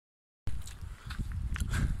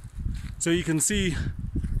So you can see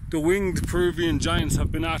the winged Peruvian giants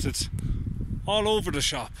have been at it all over the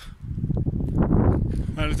shop.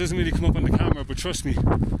 Well, it doesn't really come up on the camera, but trust me,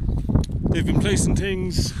 they've been placing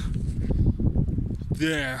things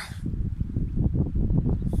there.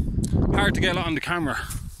 Hard to get it on the camera.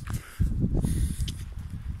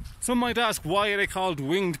 Some might ask, why are they called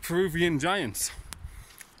winged Peruvian giants?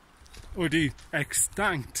 Or the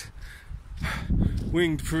extant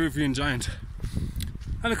winged Peruvian giant.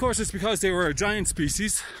 And of course it's because they were a giant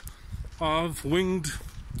species of winged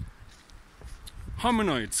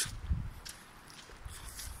hominids.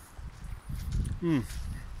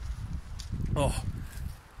 Oh,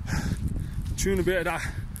 chewing a bit of that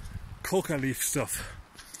coca leaf stuff.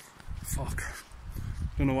 Fuck.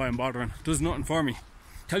 Don't know why I'm bothering. Does nothing for me.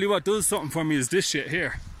 Tell you what does something for me is this shit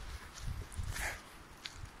here.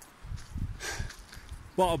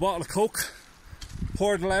 Bought a bottle of Coke,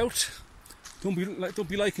 poured it out. Don't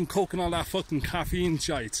be liking Coke and all that fucking caffeine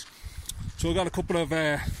shite. So I got a couple of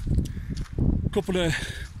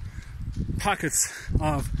packets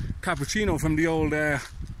of cappuccino from the old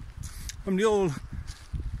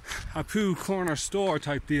Apu corner store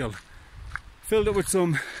type deal. Filled it with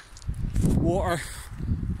some water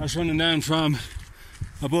that's running down from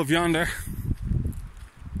above yonder.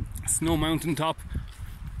 Snow mountain top.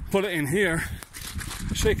 Put it in here,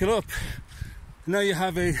 shake it up, and now you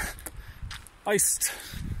have a iced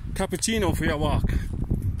cappuccino for your walk.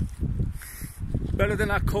 Better than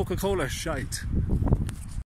that Coca-Cola shite.